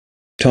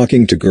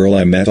Talking to girl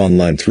I met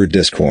online through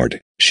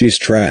Discord. She's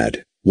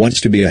trad, wants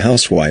to be a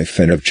housewife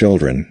and have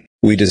children.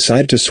 We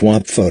decide to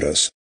swap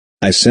photos.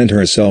 I sent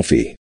her a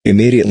selfie,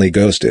 immediately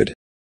ghosted.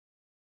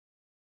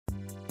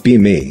 Be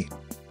me.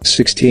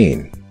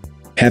 16.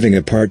 Having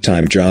a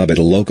part-time job at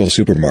a local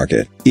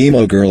supermarket.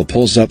 Emo girl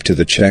pulls up to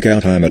the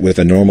checkout. I'm with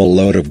a normal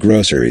load of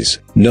groceries.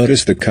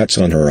 Notice the cuts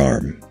on her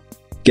arm.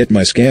 Get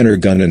my scanner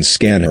gun and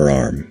scan her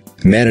arm.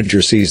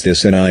 Manager sees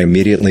this and I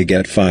immediately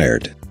get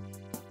fired.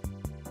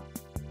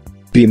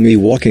 Be me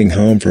walking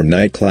home from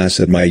night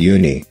class at my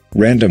uni.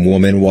 Random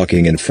woman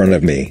walking in front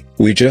of me.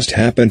 We just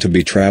happen to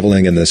be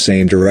traveling in the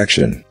same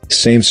direction,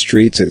 same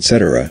streets,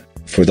 etc.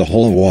 For the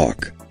whole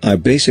walk, I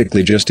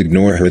basically just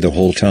ignore her the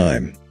whole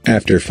time.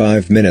 After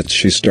 5 minutes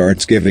she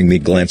starts giving me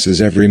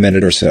glances every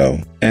minute or so.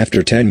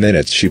 After 10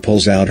 minutes she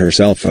pulls out her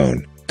cell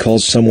phone,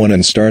 calls someone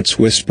and starts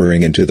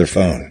whispering into the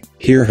phone.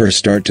 Hear her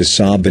start to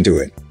sob into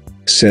it.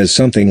 Says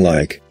something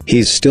like,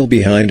 "He's still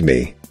behind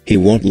me, he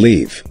won't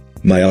leave."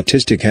 My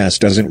autistic ass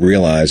doesn't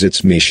realize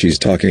it's me she's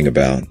talking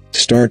about.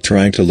 Start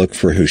trying to look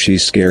for who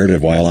she's scared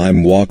of while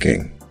I'm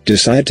walking.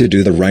 Decide to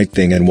do the right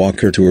thing and walk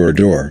her to her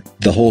door.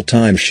 The whole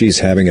time she's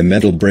having a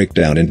mental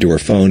breakdown into her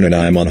phone and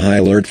I'm on high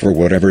alert for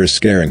whatever is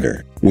scaring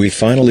her. We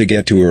finally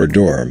get to her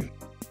dorm.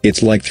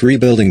 It's like 3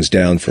 buildings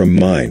down from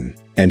mine,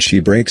 and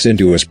she breaks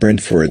into a sprint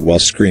for it while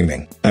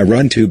screaming. I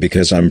run too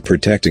because I'm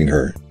protecting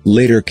her.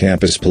 Later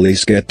campus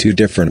police get 2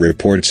 different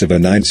reports of a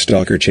night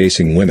stalker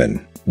chasing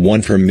women,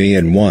 one from me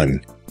and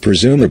one,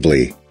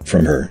 presumably,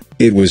 from her.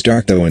 It was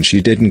dark though and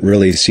she didn't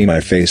really see my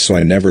face, so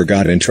I never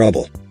got in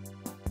trouble.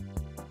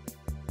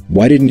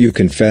 Why didn't you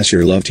confess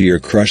your love to your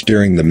crush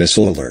during the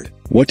missile alert?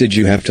 What did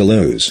you have to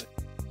lose?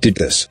 Did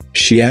this?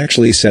 She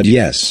actually said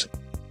yes.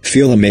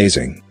 Feel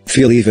amazing.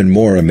 Feel even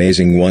more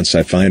amazing once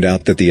I find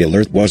out that the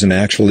alert wasn't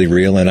actually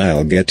real and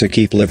I'll get to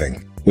keep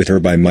living with her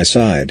by my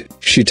side.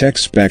 She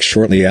texts back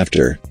shortly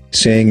after,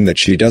 saying that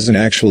she doesn't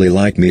actually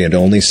like me and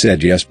only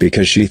said yes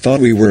because she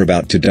thought we were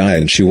about to die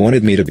and she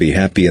wanted me to be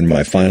happy in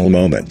my final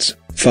moments.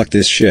 Fuck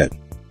this shit.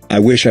 I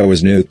wish I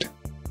was nuked.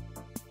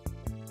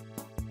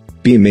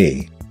 Be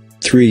me.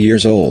 3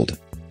 years old.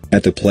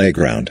 At the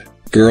playground,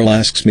 girl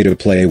asks me to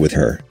play with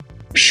her.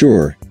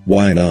 Sure,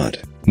 why not?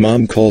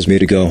 Mom calls me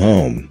to go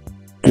home.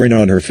 Grin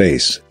on her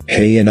face.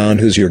 Hey Anon,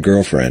 who's your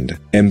girlfriend?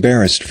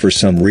 Embarrassed for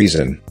some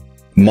reason.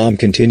 Mom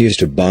continues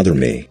to bother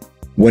me.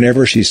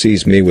 Whenever she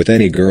sees me with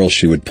any girl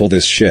she would pull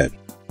this shit.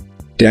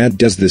 Dad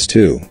does this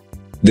too.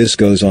 This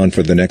goes on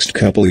for the next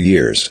couple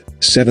years.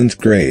 7th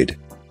grade.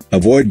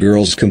 Avoid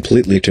girls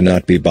completely to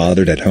not be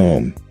bothered at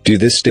home. Do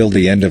this till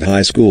the end of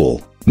high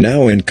school.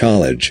 Now in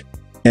college.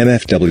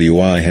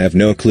 MFW, I have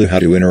no clue how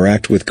to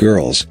interact with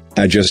girls,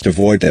 I just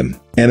avoid them.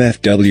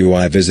 MFW,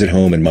 I visit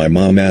home and my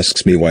mom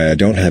asks me why I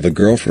don't have a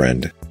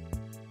girlfriend.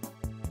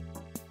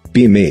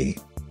 Be me.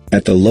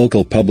 At the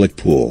local public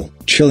pool,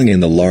 chilling in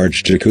the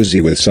large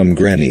jacuzzi with some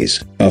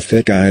grannies, a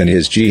fit guy and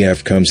his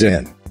GF comes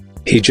in.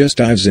 He just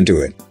dives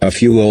into it. A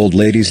few old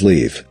ladies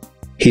leave.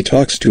 He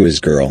talks to his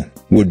girl.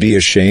 Would be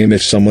a shame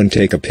if someone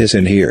take a piss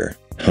in here,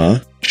 huh?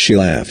 She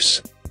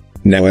laughs.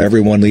 Now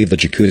everyone leave the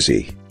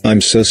jacuzzi.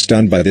 I'm so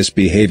stunned by this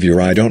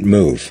behavior I don't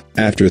move.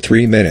 After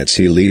 3 minutes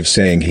he leaves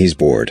saying he's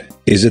bored.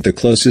 Is it the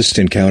closest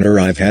encounter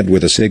I've had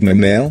with a Sigma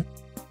male?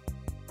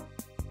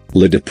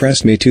 La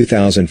Depressed Me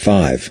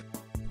 2005.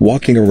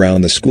 Walking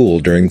around the school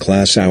during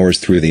class hours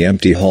through the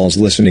empty halls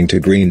listening to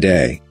Green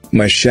Day.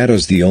 My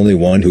shadow's the only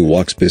one who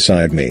walks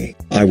beside me.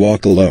 I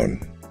walk alone.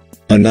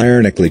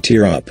 Unironically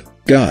tear up.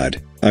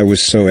 God, I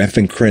was so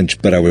effing cringe,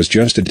 but I was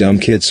just a dumb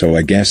kid, so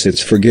I guess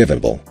it's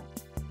forgivable.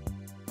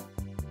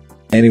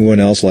 Anyone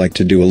else like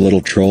to do a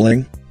little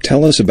trolling?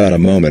 Tell us about a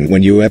moment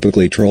when you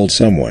epically trolled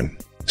someone.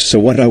 So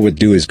what I would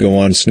do is go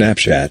on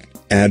Snapchat,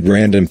 add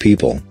random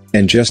people,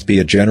 and just be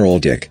a general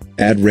dick.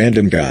 Add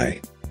random guy.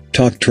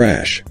 Talk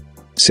trash.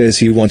 Says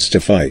he wants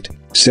to fight.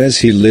 Says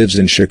he lives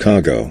in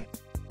Chicago.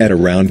 At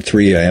around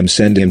 3 AM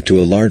send him to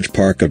a large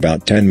park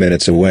about 10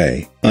 minutes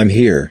away. I'm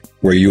here,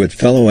 where you at,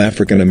 fellow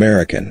African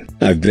American?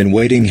 I've been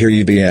waiting here,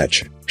 you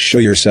bitch. Show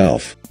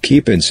yourself.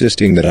 Keep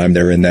insisting that I'm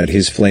there and that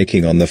he's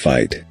flaking on the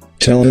fight.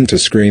 Tell him to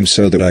scream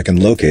so that I can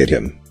locate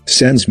him.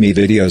 Sends me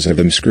videos of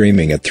him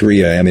screaming at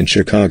 3 AM in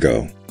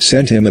Chicago.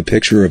 Sent him a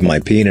picture of my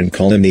peen and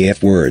call him the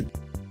F word.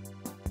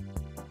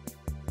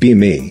 Be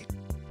me.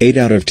 8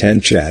 out of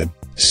 10 Chad.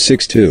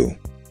 6'2".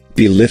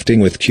 Be lifting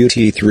with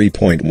QT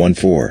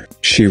 3.14.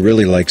 She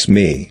really likes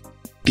me.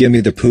 Gimme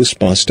the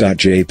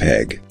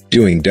poosboss.jpg.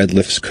 Doing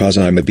deadlifts cause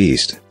I'm a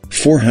beast.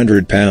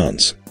 400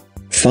 pounds.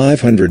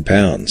 500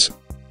 pounds.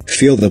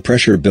 Feel the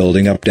pressure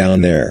building up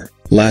down there.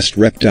 Last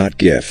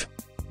rep.gif.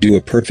 Do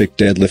a perfect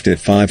deadlift at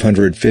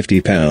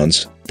 550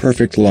 pounds,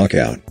 perfect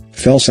lockout.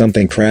 Felt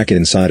something crack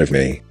inside of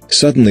me.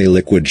 Suddenly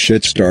liquid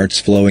shit starts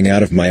flowing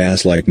out of my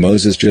ass like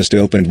Moses just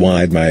opened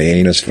wide my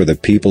anus for the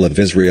people of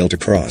Israel to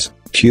cross.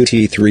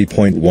 QT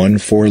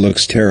 3.14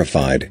 looks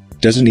terrified,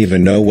 doesn't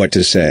even know what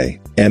to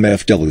say.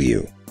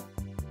 MFW.